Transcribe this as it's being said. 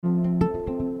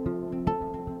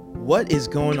What is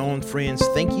going on, friends?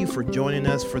 Thank you for joining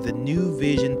us for the New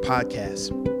Vision podcast.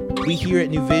 We here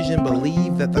at New Vision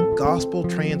believe that the gospel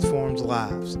transforms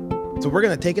lives. So we're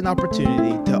going to take an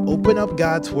opportunity to open up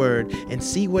God's word and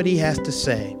see what he has to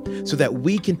say so that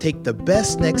we can take the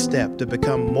best next step to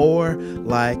become more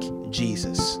like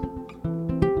Jesus.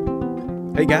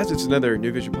 Hey guys, it's another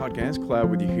New Vision podcast. Cloud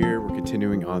with you here. We're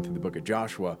continuing on through the book of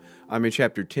Joshua. I'm in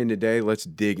chapter 10 today. Let's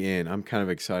dig in. I'm kind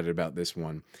of excited about this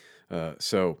one.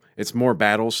 So it's more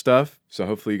battle stuff. So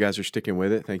hopefully you guys are sticking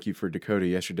with it. Thank you for Dakota.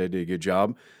 Yesterday did a good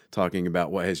job talking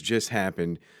about what has just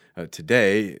happened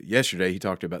today. Yesterday he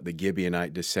talked about the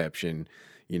Gibeonite deception.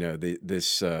 You know,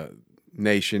 this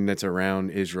nation that's around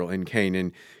Israel in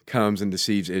Canaan comes and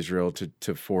deceives Israel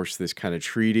to force this kind of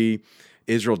treaty.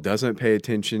 Israel doesn't pay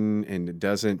attention and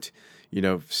doesn't,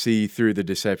 see through the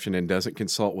deception and doesn't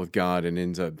consult with God and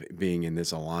ends up being in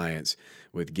this alliance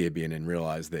with Gibeon and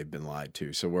realize they've been lied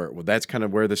to. So that's kind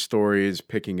of where the story is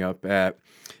picking up at,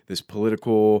 this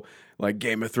political, like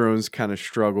Game of Thrones kind of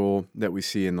struggle that we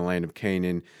see in the land of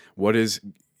Canaan. What is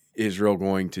Israel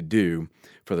going to do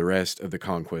for the rest of the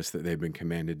conquest that they've been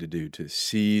commanded to do, to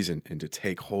seize and to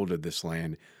take hold of this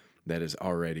land that is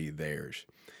already theirs?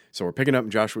 So we're picking up in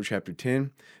Joshua chapter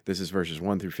 10. This is verses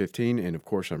 1 through 15, and of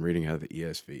course I'm reading out of the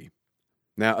ESV.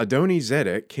 Now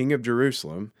Adoni-Zedek, king of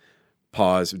Jerusalem,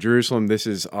 pause. Jerusalem, this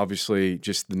is obviously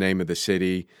just the name of the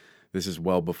city. This is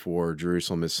well before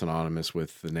Jerusalem is synonymous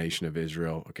with the nation of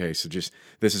Israel. Okay, so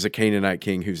this is a Canaanite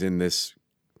king who's in this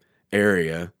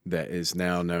area that is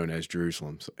now known as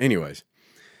Jerusalem. So anyways,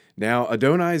 now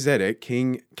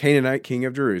Adoni-Zedek, Canaanite king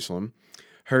of Jerusalem,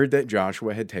 heard that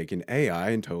Joshua had taken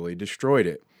Ai and totally destroyed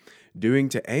it, doing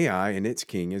to Ai and its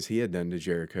king as he had done to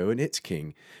Jericho and its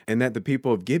king, and that the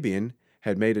people of Gibeon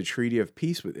had made a treaty of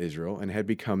peace with Israel and had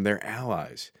become their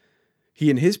allies. He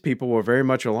and his people were very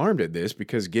much alarmed at this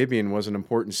because Gibeon was an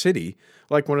important city,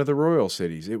 like one of the royal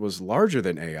cities. It was larger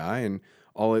than Ai, and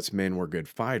all its men were good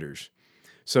fighters.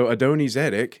 So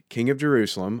Adoni-Zedek, king of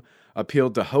Jerusalem,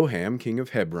 appealed to Hoham, king of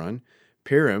Hebron,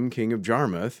 Piram, king of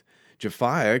Jarmuth,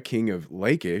 Japhiah, king of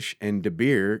Lachish, and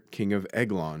Debir, king of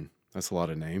Eglon. That's a lot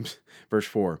of names. Verse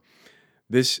 4,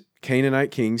 this Canaanite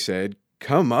king said,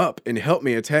 "Come up and help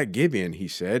me attack Gibeon," he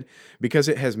said, "because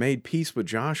it has made peace with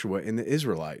Joshua and the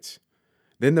Israelites."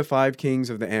 Then the 5 kings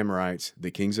of the Amorites,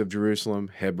 the kings of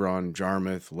Jerusalem, Hebron,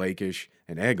 Jarmuth, Lachish,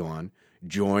 and Eglon,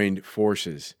 joined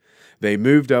forces. They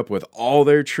moved up with all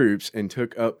their troops and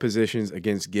took up positions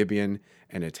against Gibeon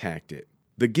and attacked it.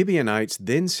 The Gibeonites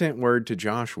then sent word to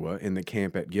Joshua in the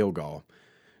camp at Gilgal,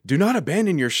 "Do not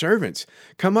abandon your servants.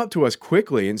 Come up to us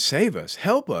quickly and save us.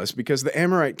 Help us, because the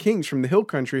Amorite kings from the hill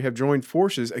country have joined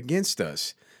forces against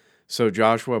us." So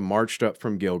Joshua marched up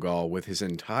from Gilgal with his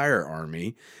entire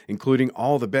army, including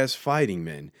all the best fighting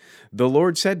men. The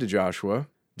Lord said to Joshua,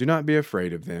 "Do not be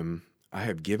afraid of them. I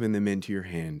have given them into your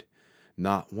hand.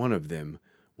 Not one of them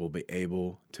will be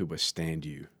able to withstand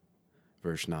you."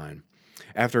 Verse 9.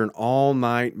 After an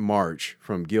all-night march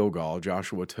from Gilgal,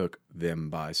 Joshua took them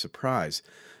by surprise.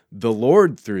 The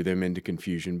Lord threw them into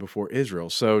confusion before Israel,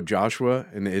 so Joshua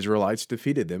and the Israelites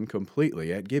defeated them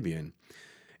completely at Gibeon.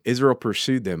 Israel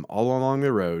pursued them all along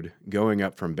the road, going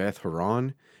up from Beth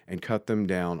Horon, and cut them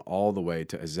down all the way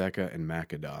to Azekah and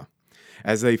Makkedah.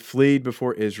 As they fled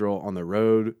before Israel on the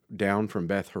road down from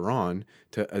Beth Horon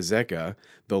to Azekah,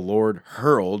 the Lord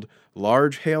hurled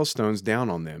large hailstones down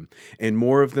on them, and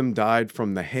more of them died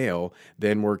from the hail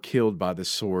than were killed by the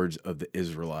swords of the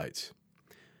Israelites.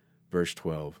 Verse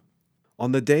 12.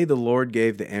 On the day the Lord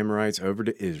gave the Amorites over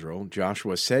to Israel,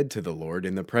 Joshua said to the Lord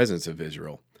in the presence of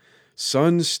Israel,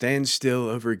 "Sun, stand still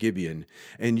over Gibeon,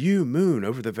 and you, moon,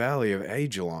 over the valley of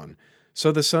Ajalon."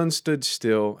 So the sun stood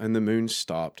still, and the moon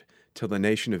stopped, till the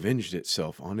nation avenged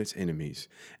itself on its enemies,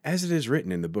 as it is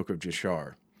written in the book of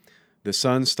Jashar. The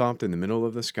sun stopped in the middle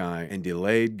of the sky and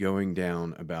delayed going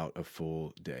down about a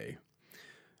full day.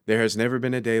 There has never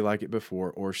been a day like it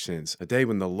before or since, a day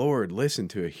when the Lord listened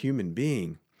to a human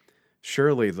being.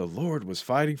 Surely the Lord was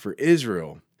fighting for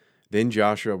Israel. Then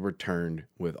Joshua returned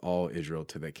with all Israel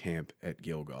to the camp at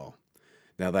Gilgal.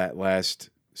 Now that last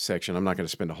section, I'm not going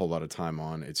to spend a whole lot of time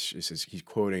on. He's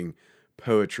quoting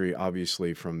poetry,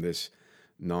 obviously, from this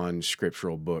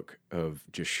non-scriptural book of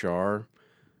Jashar.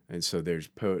 And so there's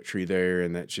poetry there,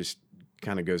 and that just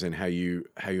kind of goes in how you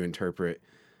interpret.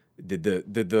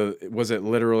 Was it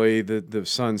literally the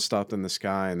sun stopped in the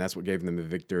sky and that's what gave them the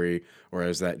victory, or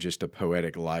is that just a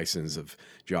poetic license of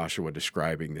Joshua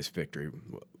describing this victory?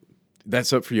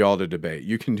 That's up for y'all to debate.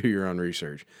 You can do your own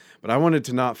research. But I wanted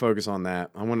to not focus on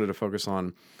that. I wanted to focus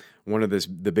on one of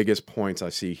the biggest points I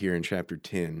see here in chapter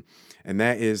 10, and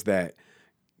that is that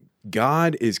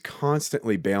God is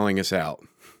constantly bailing us out.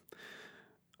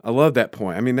 I love that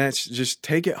point. I mean, that's just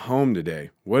take it home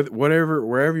today.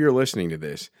 Wherever you're listening to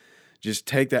this, just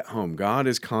take that home. God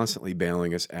is constantly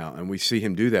bailing us out, and we see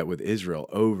him do that with Israel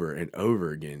over and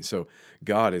over again. So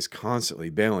God is constantly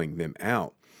bailing them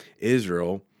out.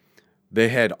 Israel, they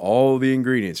had all the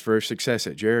ingredients for success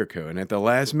at Jericho, and at the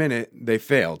last minute, they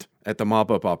failed at the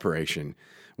mop-up operation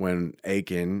when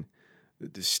Achan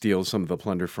steals some of the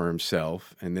plunder for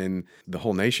himself, and then the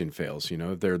whole nation fails. You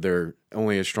know, they're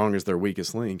only as strong as their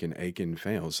weakest link, and Achan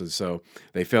fails, and so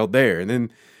they failed there. And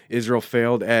then Israel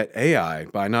failed at Ai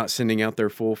by not sending out their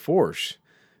full force,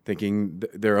 thinking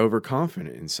they're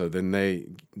overconfident, and so then they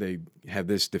have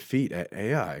this defeat at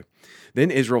Ai.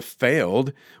 Then Israel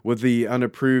failed with the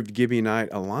unapproved Gibeonite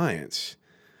alliance.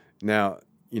 Now,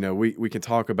 you know, we can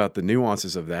talk about the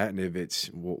nuances of that, and if it's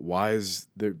why is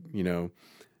there, you know,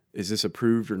 is this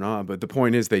approved or not? But the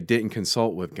point is they didn't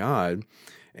consult with God,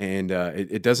 and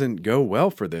it doesn't go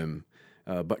well for them.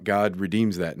 But God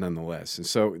redeems that nonetheless. And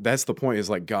so that's the point, is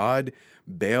like God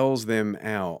bails them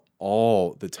out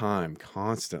all the time,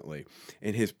 constantly.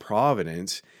 In his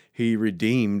providence, he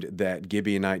redeemed that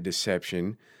Gibeonite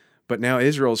deception, but now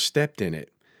Israel stepped in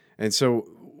it. And so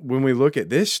when we look at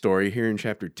this story here in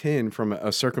chapter 10 from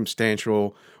a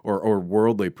circumstantial or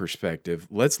worldly perspective,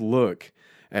 let's look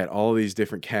at all these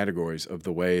different categories of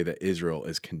the way that Israel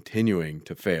is continuing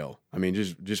to fail. I mean,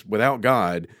 just without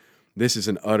God, this is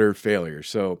an utter failure.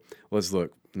 So let's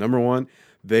look. Number one,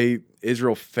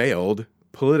 Israel failed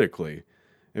politically.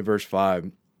 In verse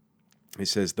 5, it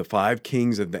says, the 5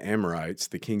 kings of the Amorites,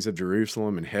 the kings of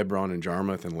Jerusalem and Hebron and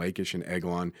Jarmuth and Lachish and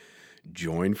Eglon,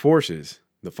 joined forces.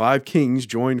 The 5 kings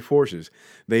joined forces.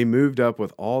 They moved up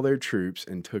with all their troops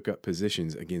and took up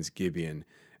positions against Gibeon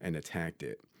and attacked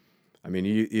it. I mean,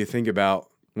 you think about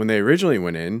when they originally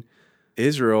went in,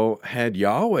 Israel had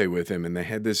Yahweh with him, and they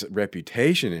had this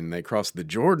reputation, and they crossed the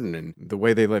Jordan, and the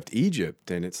way they left Egypt.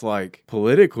 And it's like,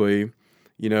 politically,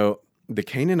 you know, the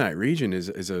Canaanite region is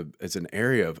an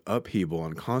area of upheaval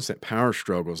and constant power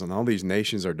struggles, and all these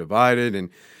nations are divided.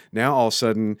 And now all of a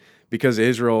sudden, because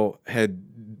Israel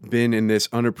had been in this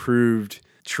unapproved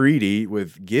treaty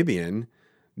with Gibeon,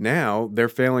 now they're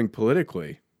failing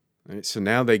politically. Right? So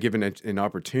now they give an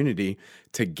opportunity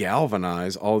to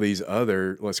galvanize all these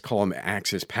other, let's call them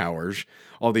Axis powers,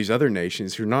 all these other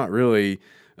nations who are not really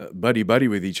buddy-buddy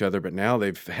with each other, but now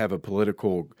they have a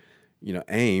political, you know,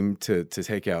 aim to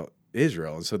take out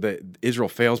Israel. And so that Israel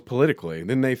fails politically.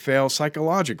 Then they fail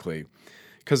psychologically,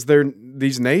 because they're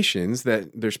these nations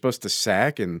that they're supposed to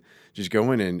sack and just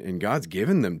go in, and God's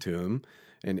given them to them,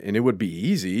 and it would be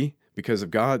easy because of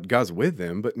God's with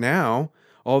them. But now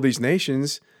all these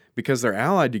nations, because they're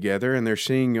allied together and they're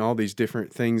seeing all these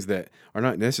different things that are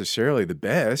not necessarily the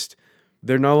best,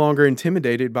 they're no longer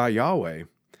intimidated by Yahweh.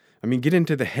 I mean, get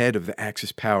into the head of the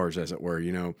Axis powers, as it were.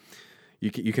 You know,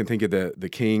 you can think of the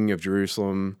king of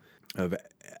Jerusalem, of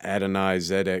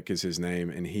Adonai-Zedek is his name,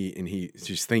 and he's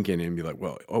just thinking and be like,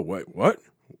 well, oh, what?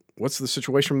 What's the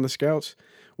situation from the scouts?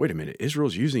 Wait a minute,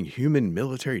 Israel's using human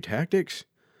military tactics?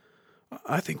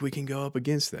 I think we can go up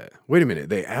against that. Wait a minute,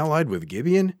 they allied with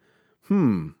Gibeon?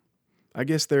 I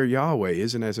guess their Yahweh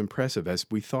isn't as impressive as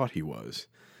we thought he was.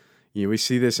 You know, we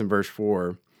see this in verse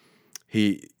 4.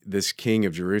 This king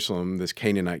of Jerusalem, this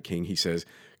Canaanite king, he says,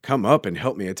 come up and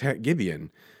help me attack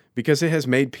Gibeon, because it has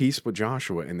made peace with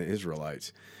Joshua and the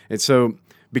Israelites. And so,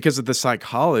 because of the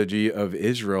psychology of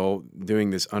Israel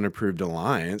doing this unapproved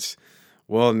alliance,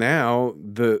 well, now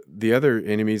the other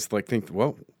enemies think,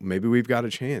 well, maybe we've got a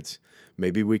chance.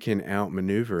 Maybe we can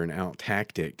outmaneuver and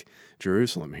out-tactic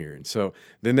Jerusalem here. And so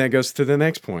then that goes to the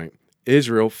next point.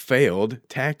 Israel failed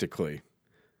tactically.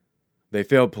 They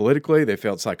failed politically, they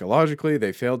failed psychologically,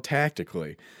 they failed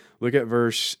tactically. Look at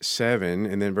verse 7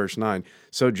 and then verse 9.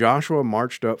 So Joshua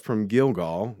marched up from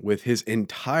Gilgal with his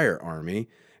entire army,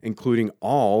 including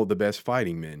all the best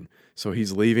fighting men. So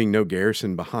he's leaving no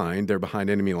garrison behind. They're behind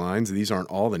enemy lines. These aren't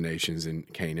all the nations in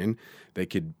Canaan. They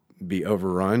could be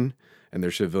overrun, and their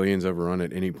civilians overrun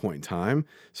at any point in time.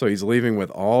 So he's leaving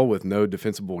with no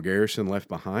defensible garrison left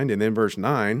behind. And then verse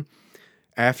 9,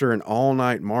 after an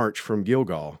all-night march from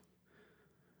Gilgal.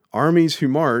 Armies who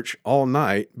march all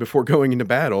night before going into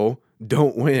battle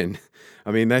don't win.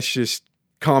 I mean, that's just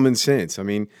common sense. I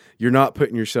mean, you're not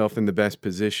putting yourself in the best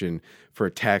position for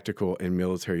a tactical and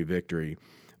military victory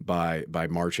by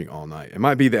marching all night. It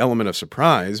might be the element of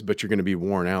surprise, but you're going to be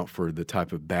worn out for the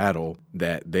type of battle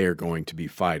that they're going to be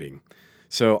fighting.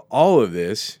 So all of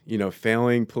this, you know,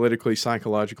 failing politically,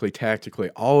 psychologically, tactically,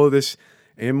 all of this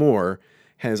and more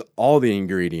has all the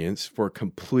ingredients for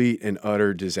complete and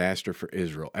utter disaster for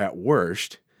Israel. At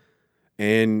worst,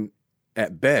 and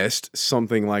at best,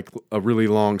 something like a really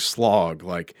long slog,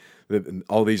 like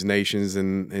all these nations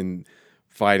and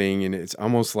fighting. And it's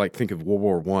almost like, think of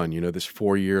World War I, this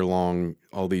 4-year long,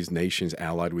 all these nations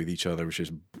allied with each other, which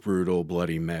is brutal,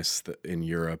 bloody mess in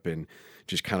Europe, and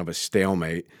just kind of a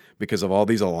stalemate because of all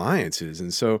these alliances.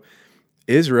 And so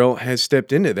Israel has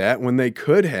stepped into that when they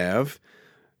could have,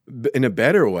 in a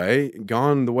better way,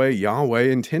 gone the way Yahweh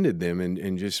intended them,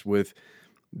 and just with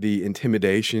the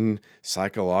intimidation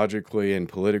psychologically and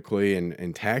politically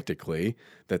and tactically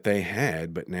that they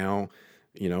had. But now,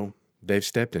 they've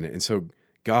stepped in it. And so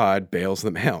God bails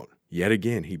them out. Yet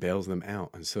again, he bails them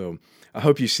out. And so I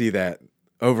hope you see that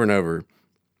over and over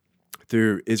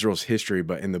through Israel's history,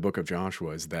 but in the book of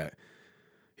Joshua, is that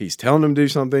he's telling them to do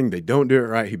something, they don't do it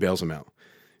right, he bails them out.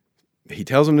 He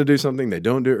tells them to do something, they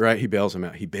don't do it right, he bails them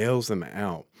out. He bails them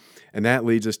out. And that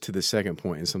leads us to the second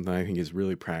point, and something I think is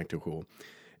really practical,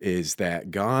 is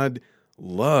that God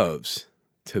loves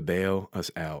to bail us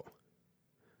out.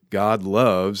 God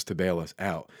loves to bail us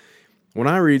out. When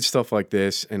I read stuff like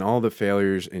this and all the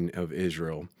failures of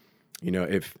Israel,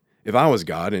 if I was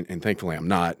God, and thankfully I'm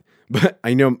not, but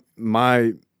I know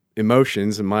my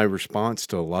emotions and my response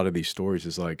to a lot of these stories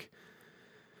is like,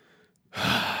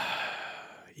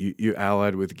 you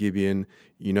allied with Gibeon,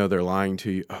 they're lying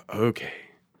to you. Okay.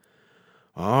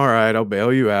 All right, I'll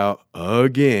bail you out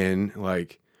again.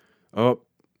 Like, oh,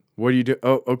 what do you do?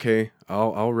 Oh, okay.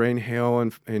 I'll rain hail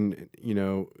and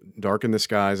darken the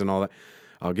skies and all that.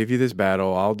 I'll give you this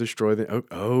battle. I'll destroy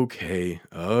okay,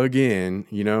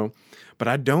 again, But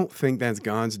I don't think that's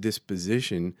God's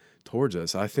disposition towards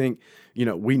us. I think,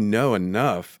 we know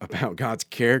enough about God's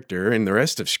character and the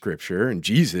rest of Scripture and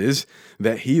Jesus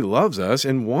that he loves us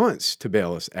and wants to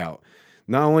bail us out.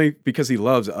 Not only because he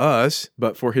loves us,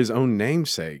 but for his own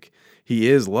name's sake. He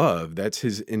is love. That's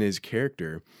in his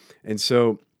character. And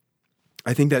so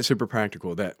I think that's super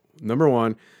practical, that number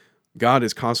one, God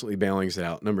is constantly bailing us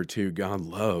out. Number two, God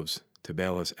loves to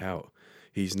bail us out.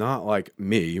 He's not like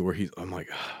me, where I'm like,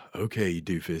 okay, you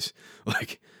doofus,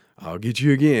 like, I'll get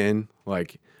you again.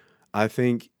 Like, I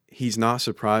think he's not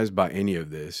surprised by any of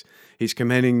this. He's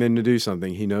commanding them to do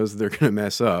something. He knows they're going to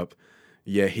mess up,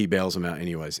 yet he bails them out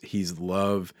anyways. He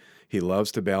loves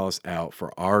to bail us out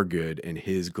for our good and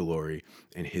his glory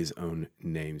and his own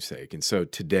name's sake. And so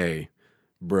today,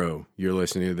 bro, you're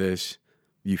listening to this,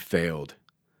 you failed.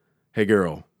 Hey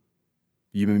girl,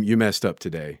 you messed up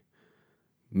today.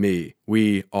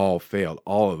 We all failed,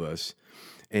 all of us.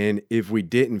 And if we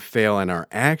didn't fail in our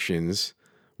actions,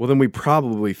 well, then we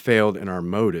probably failed in our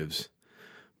motives.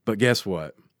 But guess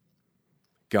what?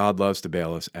 God loves to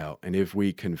bail us out. And if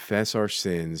we confess our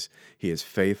sins, he is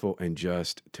faithful and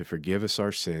just to forgive us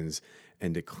our sins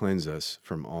and to cleanse us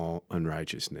from all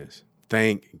unrighteousness.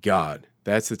 Thank God.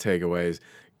 That's the takeaways.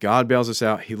 God bails us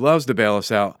out. He loves to bail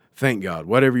us out. Thank God.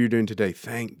 Whatever you're doing today,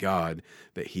 thank God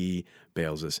that he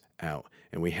bails us out.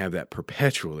 And we have that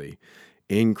perpetually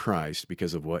in Christ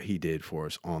because of what he did for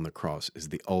us on the cross is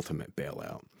the ultimate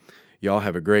bailout. Y'all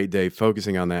have a great day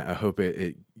focusing on that. I hope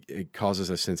it causes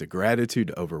a sense of gratitude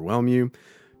to overwhelm you.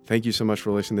 Thank you so much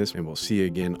for listening to this, and we'll see you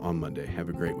again on Monday. Have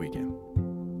a great weekend.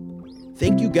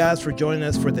 Thank you guys for joining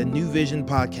us for the New Vision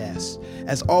podcast.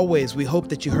 As always, we hope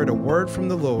that you heard a word from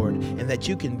the Lord and that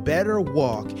you can better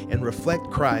walk and reflect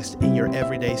Christ in your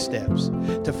everyday steps.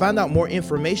 To find out more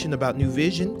information about New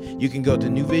Vision, you can go to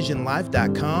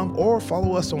newvisionlife.com or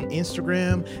follow us on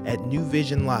Instagram at New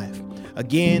Vision Life.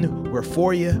 Again, we're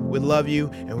for you, we love you,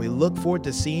 and we look forward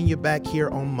to seeing you back here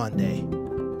on Monday.